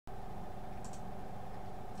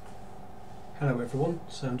Hello everyone,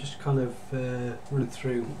 so I'm just kind of running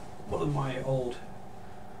through one of my old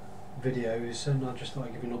videos and I just thought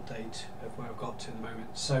I'd give you an update of where I've got to at the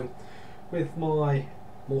moment. So with my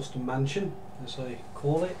Morstan Mansion, as I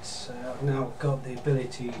call it, I've now got the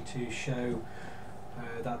ability to show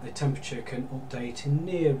that the temperature can update in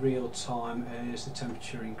near real time as the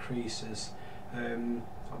temperature increases. I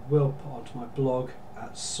will put onto my blog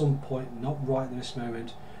at some point, not right at this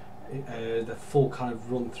moment, the full kind of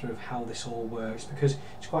run through of how this all works, because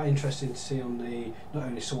it's quite interesting to see on the not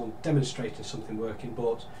only someone demonstrating something working,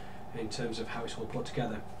 but in terms of how it's all put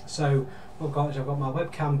together. So what I've got is I've got my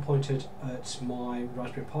webcam pointed at my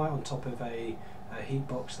Raspberry Pi on top of a heat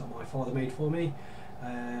box that my father made for me,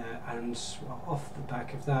 and off the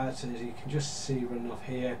back of that, as you can just see running off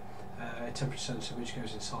here, a temperature sensor which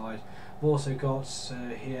goes inside. I've also got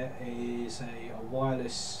here is a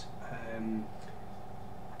wireless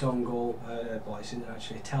dongle, well, it's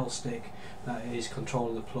actually a tellstick that is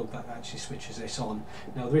controlling the plug that actually switches this on.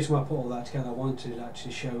 Now the reason why I put all that together, I wanted to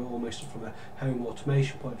actually show almost from a home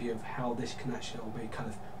automation point of view of how this can actually all be kind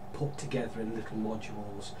of put together in little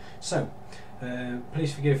modules. So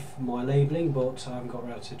please forgive my labelling, but I haven't got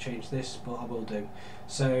around to change this, but I will do.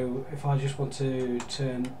 So if I just want to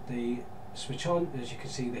turn the switch on, as you can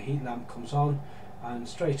see the heat lamp comes on and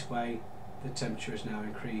straight away the temperature is now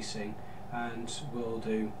increasing, and will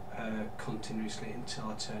do continuously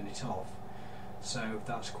until I turn it off. So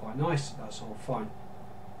that's quite nice, that's all fine.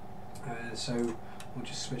 So we'll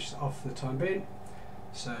just switch that off for the time being.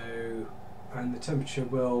 So, and the temperature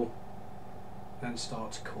will then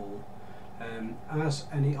start to cool. As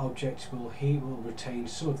any object will retain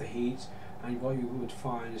some of the heat, and what you would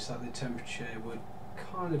find is that the temperature would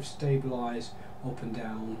kind of stabilise up and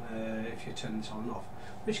down if you turn this on and off,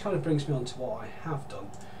 which kind of brings me on to what I have done.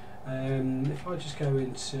 If I just go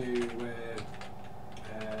into where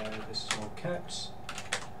this is all kept,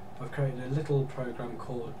 I've created a little program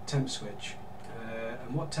called Temp switch,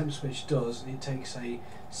 and what Temp switch does, it takes a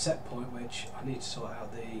set point, which I need to sort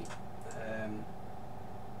out the there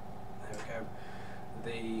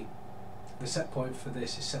we go, the set point for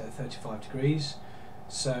this is set at 35 degrees.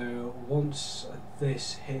 So once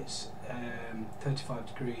this hits 35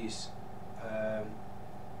 degrees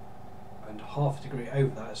and half a degree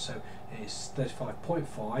over that, so it's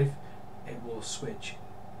 35.5, it will switch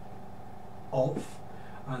off,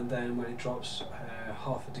 and then when it drops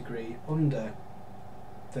half a degree under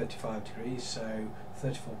 35 degrees, so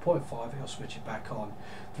 34.5, it'll switch it back on.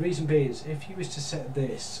 The reason being is if you was to set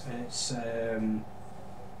this, it's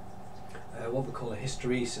what we call a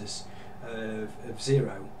hysteresis of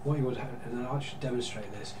 0, what you would have, and I'll actually demonstrate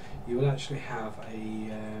this, you will actually have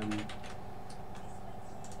a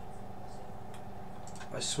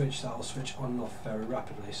switch that will switch on and off very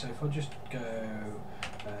rapidly. So if I just go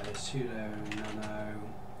sudo nano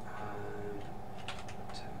and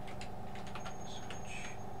temp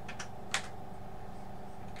switch.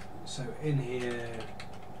 So in here,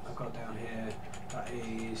 I've got down here, that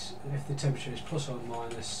is if the temperature is plus or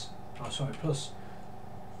minus, plus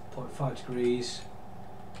 0.5 degrees.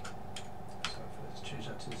 So let's change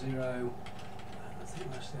that to 0. I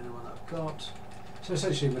think that's the only one I've got. So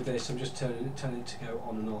essentially with this, I'm just telling it to go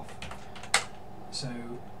on and off. So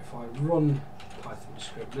if I run Python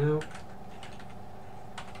script now,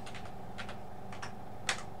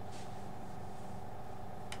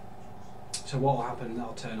 so what will happen,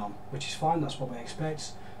 that'll turn on, which is fine, that's what we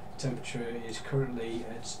expect. The temperature is currently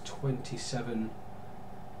at 27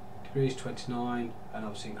 degrees, 29, and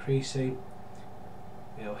obviously increasing.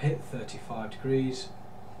 It'll hit 35 degrees.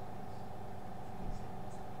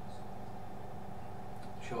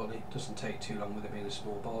 Shortly, it doesn't take too long with it being a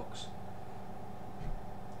small box.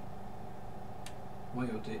 What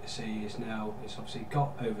you'll see is now it's obviously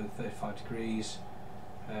got over the 35 degrees.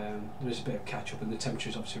 There is a bit of catch up and the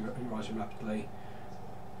temperature is obviously rising rapidly.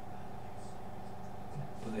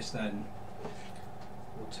 But this then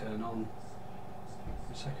will turn on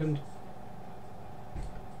in a second.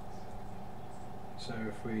 So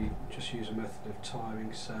if we just use a method of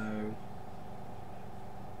timing, so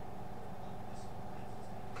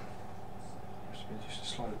just a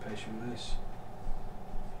slightly patient with this.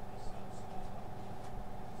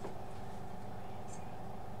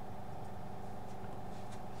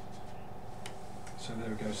 So there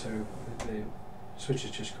we go, so the switch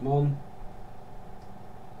has just come on,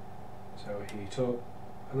 so heat up,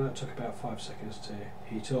 and that took about 5 seconds to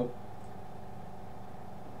heat up,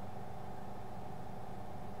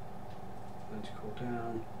 then to cool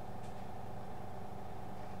down.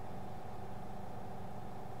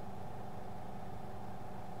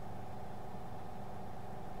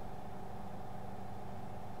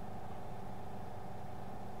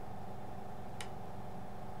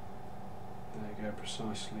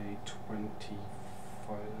 precisely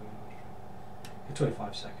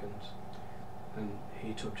 25 seconds, and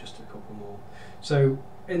heat up just a couple more. So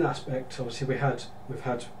in that aspect, obviously we've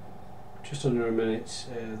had just under a minute.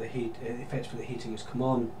 The heat, effectively the heating has come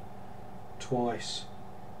on twice.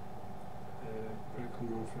 Will it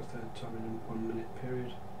come on for a third time in a 1 minute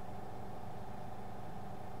period?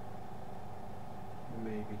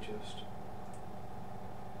 Maybe just.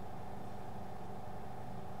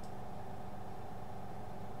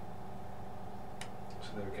 So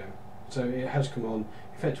there we go. So it has come on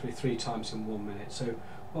effectively 3 times in 1 minute. So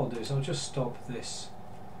what I'll do is I'll just stop this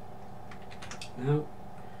now.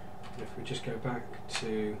 If we just go back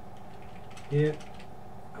to here,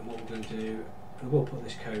 and what we're going to do, and we'll put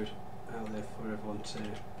this code out there for everyone to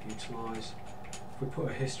utilise. If we put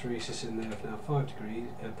a hysteresis in there of now 5 degrees,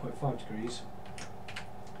 0.5 degrees,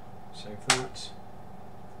 save that.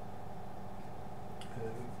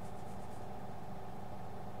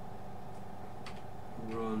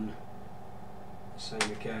 Run,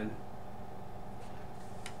 same again.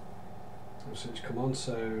 So it's come on,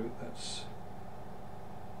 so that's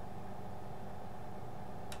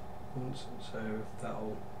once, so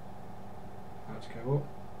that'll have to go up.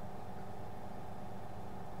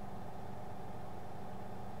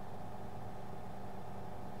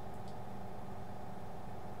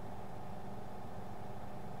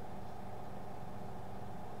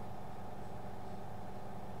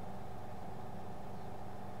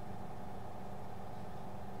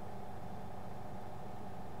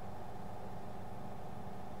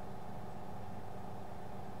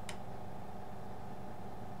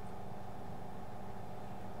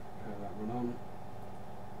 Run on.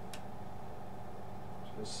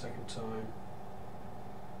 So the second time.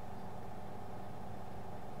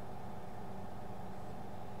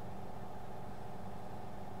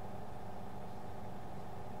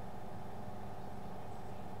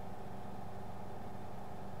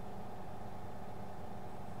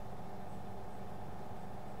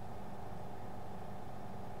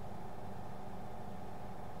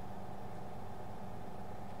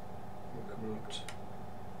 We're coming up to.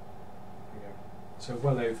 So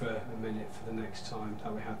well over a minute for the next time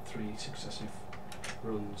that we had 3 successive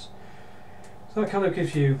runs. So that kind of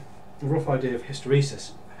gives you a rough idea of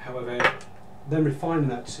hysteresis. However, then refining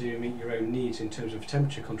that to meet your own needs in terms of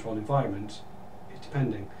temperature control environment is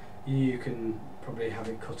depending. You can probably have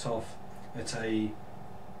it cut off at a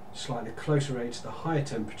slightly closer rate to the higher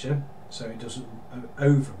temperature so it doesn't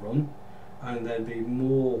overrun, and then be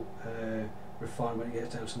more refined when it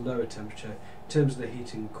gets down to lower temperature in terms of the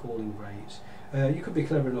heating and cooling rates. You could be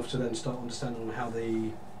clever enough to then start understanding how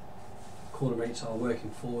the cooling rates are working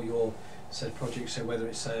for your said project, so whether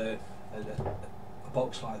it's a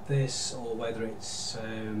box like this, or whether it's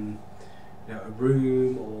you know, a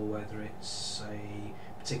room, or whether it's a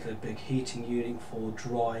particular big heating unit for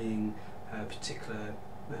drying particular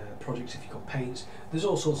projects. If you've got paints, there's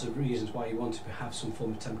all sorts of reasons why you want to have some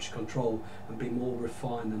form of temperature control and be more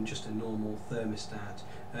refined than just a normal thermostat.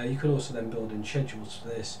 You can also then build in schedules for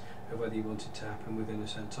this, whether you want it to happen within a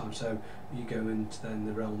certain time, so you go into then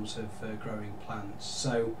the realms of growing plants.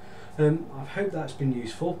 So I hope that's been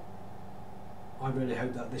useful. I really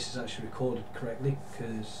hope that this is actually recorded correctly,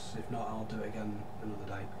 because if not, I'll do it again another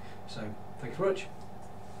day. So thank you very much.